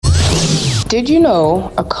Did you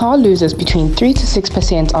know a car loses between 3 to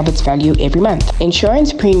 6% of its value every month?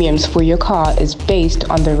 Insurance premiums for your car is based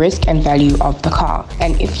on the risk and value of the car.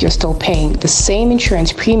 And if you're still paying the same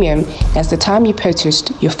insurance premium as the time you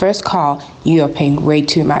purchased your first car, you are paying way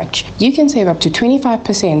too much. You can save up to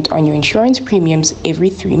 25% on your insurance premiums every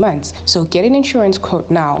 3 months. So get an insurance quote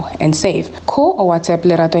now and save. Call or WhatsApp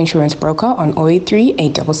Lerato Insurance Broker on 083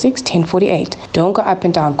 866 1048. Don't go up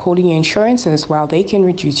and down calling your insurances while they can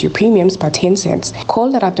reduce your premiums by 10 cents.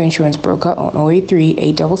 Call Lerato Insurance Broker on 083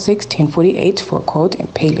 866 1048 for a quote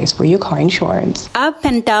and pay less for your car insurance. Up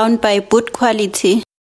and down by boot quality.